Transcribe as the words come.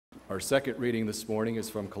Our second reading this morning is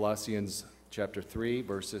from Colossians chapter 3,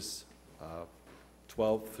 verses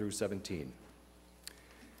 12 through 17.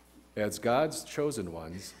 As God's chosen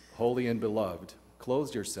ones, holy and beloved,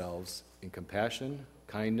 clothe yourselves in compassion,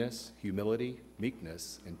 kindness, humility,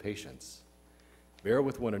 meekness, and patience. Bear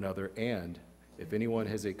with one another, and if anyone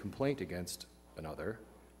has a complaint against another,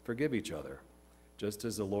 forgive each other, just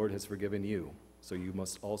as the Lord has forgiven you, so you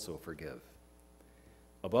must also forgive.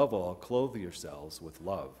 Above all, clothe yourselves with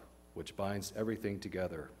love, which binds everything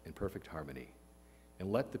together in perfect harmony. And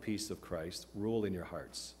let the peace of Christ rule in your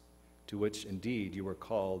hearts, to which indeed you were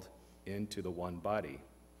called into the one body,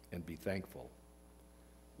 and be thankful.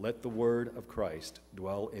 Let the word of Christ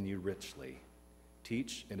dwell in you richly.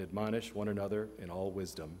 Teach and admonish one another in all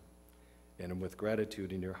wisdom, and with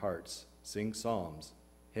gratitude in your hearts, sing psalms,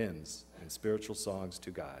 hymns, and spiritual songs to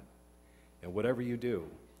God. And whatever you do,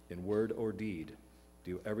 in word or deed,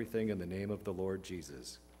 do everything in the name of the Lord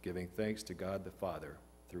Jesus, giving thanks to God the Father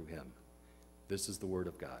through him. This is the word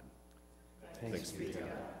of God. Thanks be to God.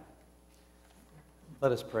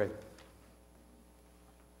 Let us pray.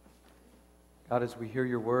 God, as we hear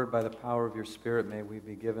your word by the power of your Spirit, may we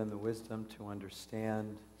be given the wisdom to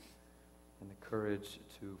understand and the courage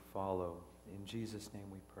to follow. In Jesus' name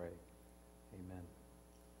we pray.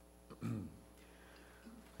 Amen.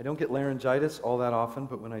 I don't get laryngitis all that often,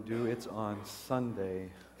 but when I do, it's on Sunday,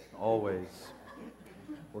 always.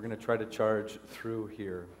 We're going to try to charge through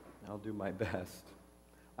here. I'll do my best.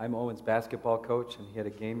 I'm Owen's basketball coach, and he had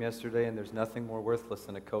a game yesterday, and there's nothing more worthless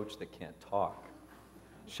than a coach that can't talk,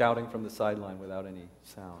 shouting from the sideline without any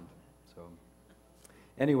sound. So,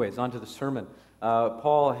 anyways, on to the sermon.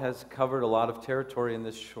 Paul has covered a lot of territory in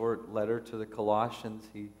this short letter to the Colossians.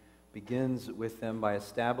 He begins with them by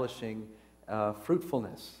establishing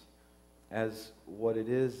fruitfulness as what it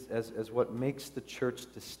is, as what makes the church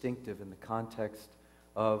distinctive in the context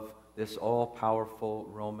of this all-powerful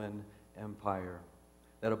Roman Empire.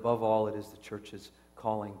 That above all, it is the church's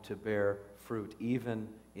calling to bear fruit, even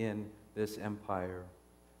in this empire.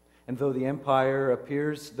 And though the empire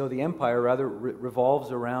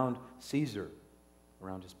revolves around Caesar,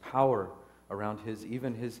 around his power, around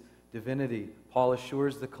even his divinity, Paul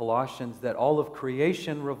assures the Colossians that all of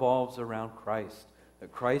creation revolves around Christ.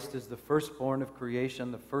 That Christ is the firstborn of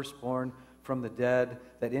creation, the firstborn from the dead,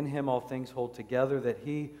 that in him all things hold together, that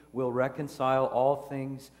he will reconcile all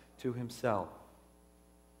things to himself.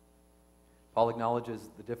 Paul acknowledges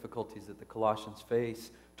the difficulties that the Colossians face,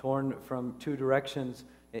 torn from two directions.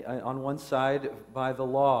 On one side, by the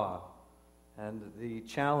law and the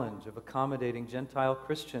challenge of accommodating Gentile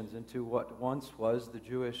Christians into what once was the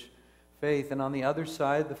Jewish faith, and on the other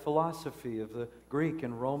side, the philosophy of the Greek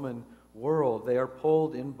and Roman world. They are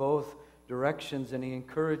pulled in both directions, and he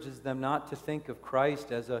encourages them not to think of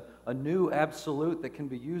Christ as a new absolute that can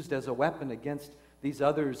be used as a weapon against these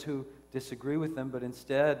others who disagree with them, but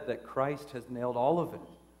instead that Christ has nailed all of it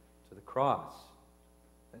to the cross.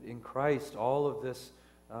 That in Christ, all of this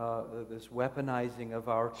weaponizing of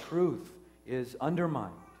our truth is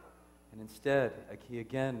undermined. And instead, he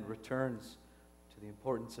again returns to the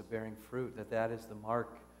importance of bearing fruit, that is the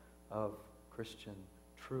mark of Christian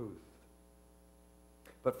truth.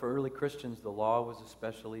 But for early Christians, the law was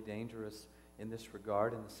especially dangerous in this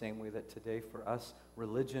regard, in the same way that today for us,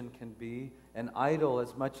 religion can be an idol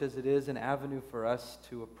as much as it is an avenue for us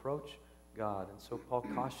to approach God. And so Paul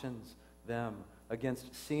cautions them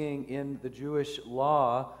against seeing in the Jewish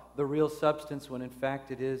law the real substance, when in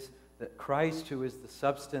fact it is that Christ who is the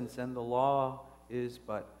substance and the law is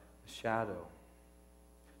but a shadow.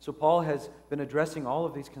 So Paul has been addressing all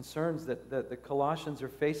of these concerns that the Colossians are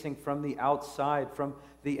facing from the outside, from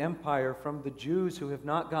the empire, from the Jews who have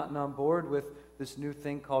not gotten on board with this new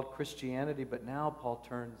thing called Christianity. But now Paul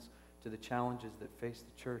turns to the challenges that face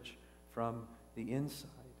the church from the inside,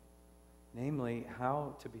 namely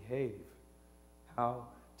how to behave, how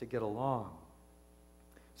to get along.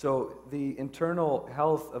 So the internal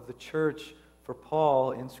health of the church for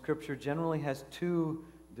Paul in Scripture generally has two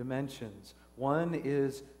dimensions. One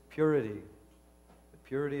is purity, the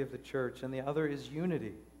purity of the church, and the other is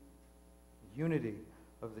unity, the unity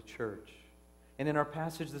of the church. And in our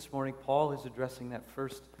passage this morning, Paul is addressing that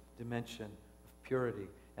first dimension of purity.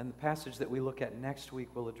 And the passage that we look at next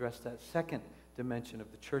week will address that second dimension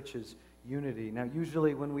of the church's unity. Now,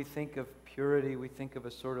 usually when we think of purity, we think of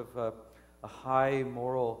a sort of a high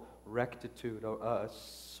moral rectitude, a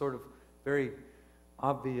sort of very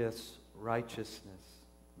obvious righteousness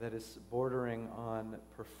that is bordering on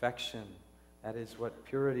perfection. That is what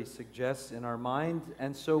purity suggests in our mind,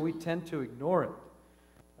 and so we tend to ignore it.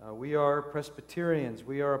 We are Presbyterians.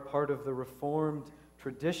 We are a part of the Reformed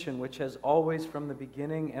tradition, which has always from the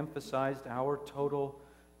beginning emphasized our total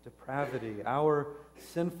depravity, our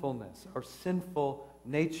sinfulness, our sinful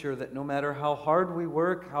nature, that no matter how hard we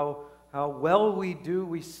work, how well we do,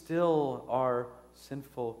 we still are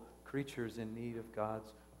sinful creatures in need of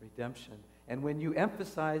God's redemption. And when you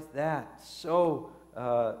emphasize that so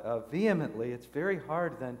vehemently, it's very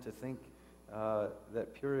hard then to think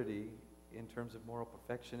that purity in terms of moral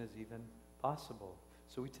perfection is even possible.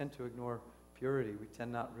 So we tend to ignore purity. We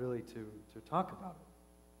tend not really to talk about it.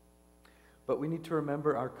 But we need to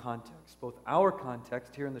remember our context, both our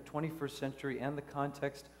context here in the 21st century and the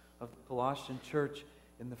context of the Colossian church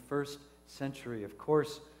in the first century. Of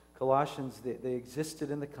course, Colossians, they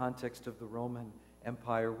existed in the context of the Roman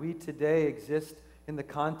Empire. We today exist in the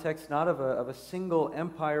context not of a single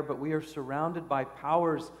empire, but we are surrounded by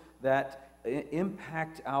powers that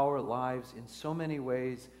impact our lives in so many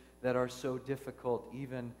ways that are so difficult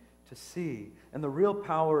even to see. And the real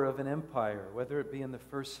power of an empire, whether it be in the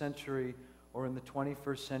first century or in the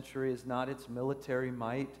 21st century, is not its military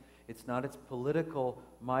might, it's not its political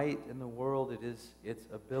might in the world, it is its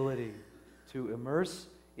ability to immerse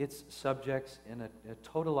its subjects in a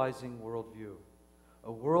totalizing worldview.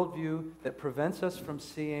 A worldview that prevents us from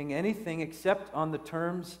seeing anything except on the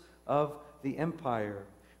terms of the empire.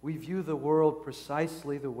 We view the world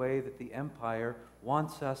precisely the way that the empire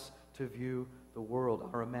wants us to view the world.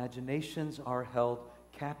 Our imaginations are held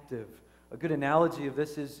captive. A good analogy of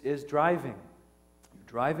this is driving. You're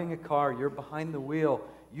driving a car, you're behind the wheel,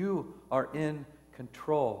 you are in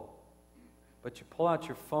control. But you pull out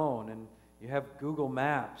your phone and you have Google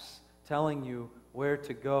Maps telling you where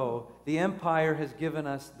to go. The empire has given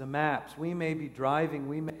us the maps. We may be driving,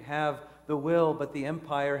 we may have the will, but the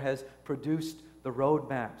empire has produced the road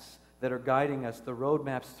maps that are guiding us, the road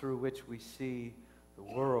maps through which we see the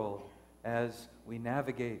world as we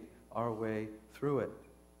navigate our way through it.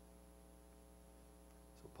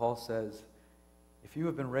 So Paul says, if you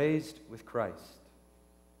have been raised with Christ,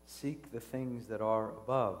 seek the things that are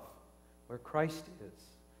above, where Christ is,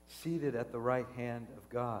 seated at the right hand of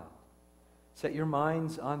God. Set your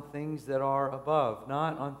minds on things that are above,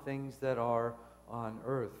 not on things that are on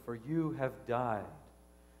earth. For you have died,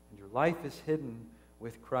 and your life is hidden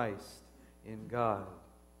with Christ in God.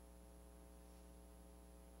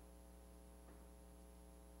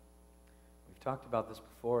 We've talked about this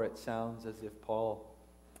before. It sounds as if Paul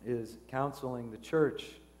is counseling the church,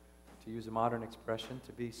 to use a modern expression,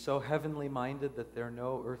 to be so heavenly minded that they're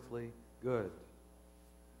no earthly good.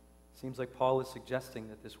 Seems like Paul is suggesting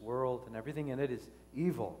that this world and everything in it is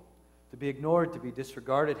evil, to be ignored, to be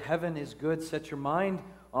disregarded. Heaven is good. Set your mind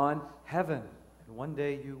on heaven, and one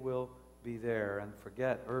day you will be there, and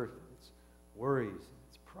forget earth, its worries,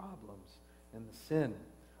 its problems, and the sin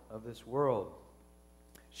of this world.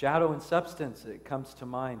 Shadow and substance, it comes to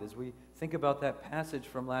mind as we think about that passage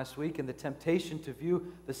from last week, and the temptation to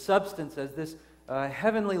view the substance as this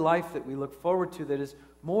heavenly life that we look forward to, that is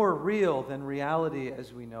more real than reality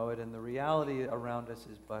as we know it, and the reality around us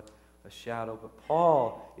is but a shadow. But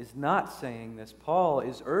Paul is not saying this. Paul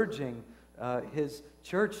is urging his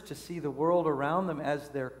church to see the world around them as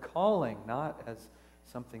their calling, not as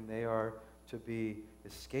something they are to be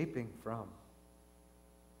escaping from.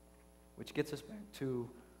 Which gets us back to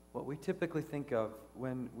what we typically think of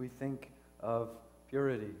when we think of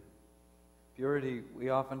purity. Purity, we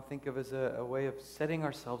often think of as a way of setting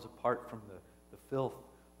ourselves apart from the filth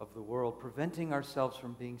of the world, preventing ourselves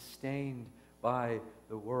from being stained by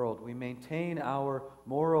the world. We maintain our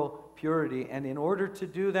moral purity, and in order to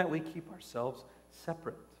do that, we keep ourselves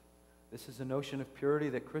separate. This is a notion of purity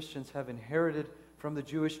that Christians have inherited from the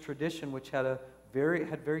Jewish tradition, which had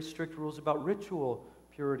very strict rules about ritual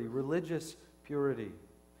purity, religious purity,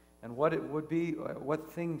 and what it would be,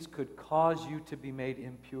 what things could cause you to be made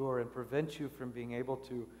impure and prevent you from being able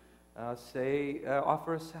to,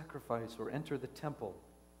 offer a sacrifice or enter the temple.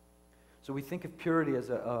 So we think of purity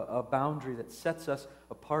as a boundary that sets us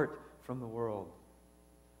apart from the world.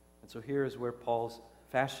 And so here is where Paul's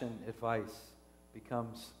fashion advice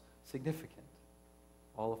becomes significant.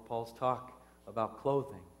 All of Paul's talk about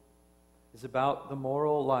clothing is about the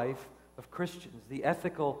moral life of Christians, the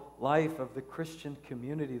ethical life of the Christian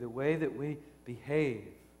community, the way that we behave,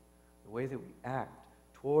 the way that we act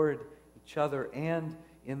toward each other and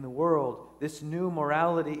in the world. This new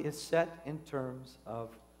morality is set in terms of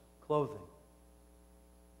clothing.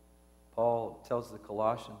 Paul tells the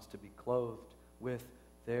Colossians to be clothed with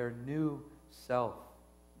their new self.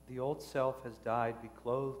 The old self has died. Be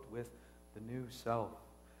clothed with the new self.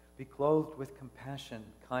 Be clothed with compassion,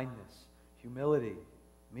 kindness, humility,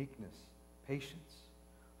 meekness, patience.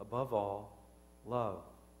 Above all, love.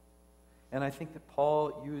 And I think that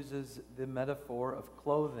Paul uses the metaphor of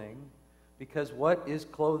clothing, because what is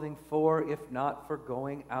clothing for if not for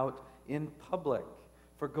going out in public,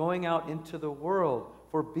 for going out into the world,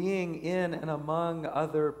 for being in and among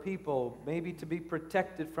other people, maybe to be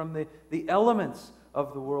protected from the elements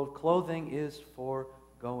of the world? Clothing is for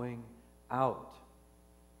going out,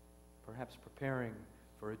 perhaps preparing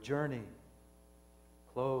for a journey.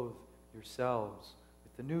 Clothe yourselves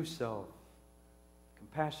with the new self.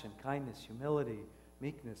 Compassion, kindness, humility,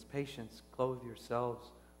 meekness, patience. Clothe yourselves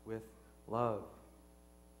with love.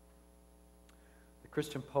 The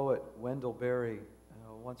Christian poet Wendell Berry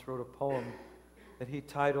once wrote a poem that he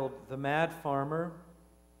titled "The Mad Farmer,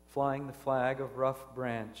 Flying the Flag of Rough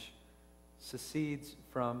Branch, Secedes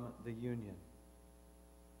from the Union."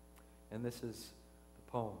 And this is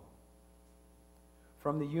the poem.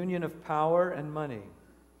 From the union of power and money,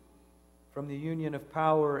 from the union of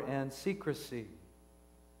power and secrecy,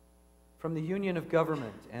 from the union of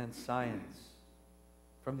government and science,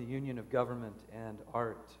 from the union of government and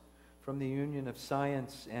art, from the union of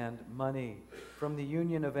science and money, from the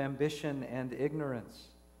union of ambition and ignorance,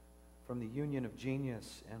 from the union of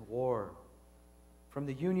genius and war, from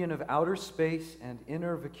the union of outer space and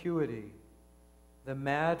inner vacuity, the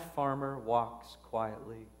mad farmer walks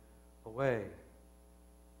quietly away.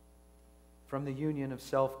 From the union of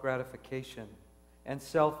self-gratification and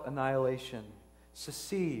self-annihilation,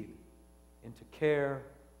 secede into care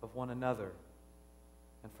of one another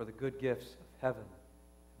and for the good gifts of heaven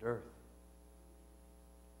and earth.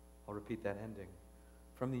 I'll repeat that ending.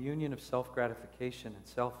 From the union of self-gratification and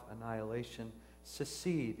self-annihilation,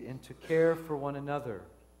 secede into care for one another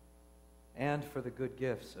and for the good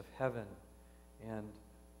gifts of heaven and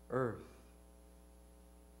earth.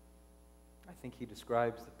 I think he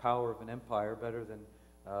describes the power of an empire better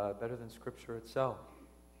than Scripture itself.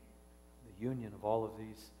 The union of all of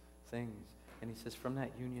these things. And he says, from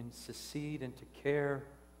that union, secede into care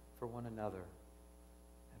for one another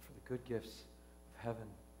and for the good gifts of heaven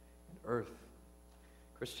and earth.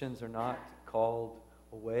 Christians are not called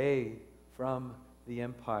away from the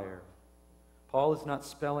empire. Paul is not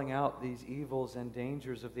spelling out these evils and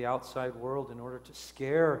dangers of the outside world in order to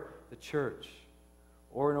scare the church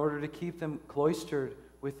or in order to keep them cloistered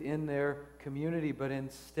within their community, but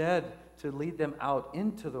instead to lead them out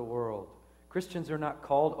into the world. Christians are not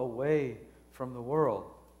called away from the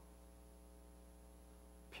world.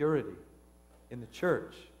 Purity in the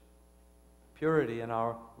church, purity in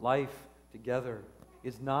our life together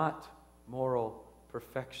is not moral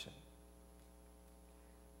perfection.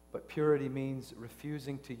 But purity means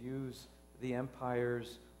refusing to use the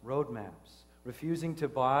empire's roadmaps, refusing to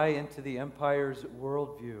buy into the empire's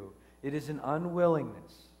worldview. It is an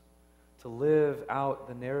unwillingness to live out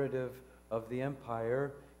the narrative of the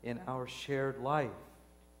empire in our shared life.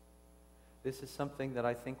 This is something that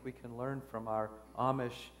I think we can learn from our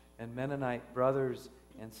Amish and Mennonite brothers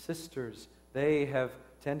and sisters. They have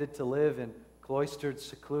tended to live in cloistered,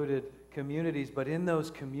 secluded communities, but in those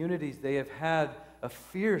communities they have had a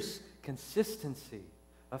fierce consistency,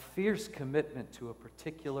 a fierce commitment to a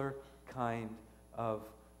particular kind of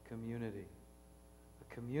community.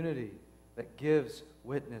 A community that gives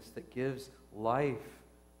witness, that gives life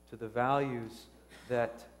to the values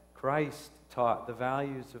that Christ taught, the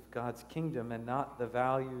values of God's kingdom, and not the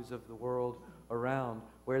values of the world around.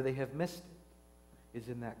 Where they have missed it is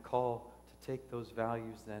in that call to take those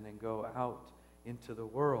values then and go out into the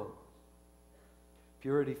world.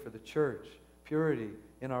 Purity for the church, purity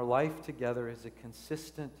in our life together is a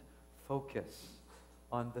consistent focus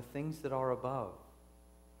on the things that are above.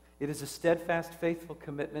 It is a steadfast, faithful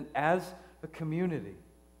commitment as a community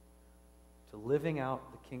to living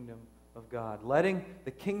out the kingdom of God, letting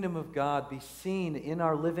the kingdom of God be seen in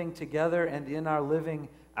our living together and in our living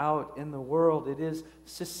out in the world. It is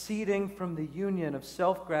seceding from the union of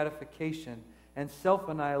self-gratification and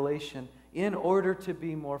self-annihilation in order to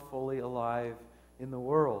be more fully alive in the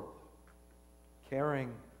world,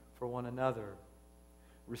 caring for one another,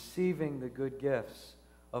 receiving the good gifts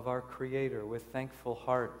of our Creator with thankful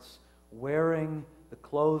hearts, wearing the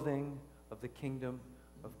clothing of the kingdom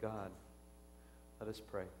of God. Let us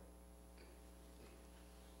pray.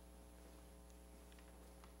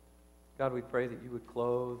 God, we pray that you would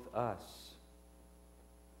clothe us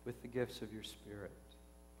with the gifts of your Spirit,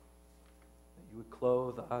 that you would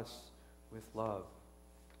clothe us with love,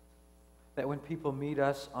 that when people meet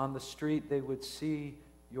us on the street, they would see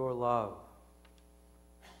your love,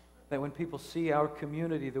 that when people see our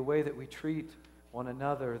community, the way that we treat one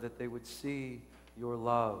another, that they would see your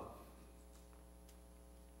love.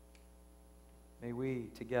 May we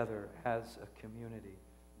together as a community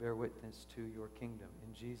bear witness to your kingdom.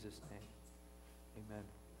 In Jesus' name.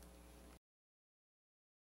 Amen.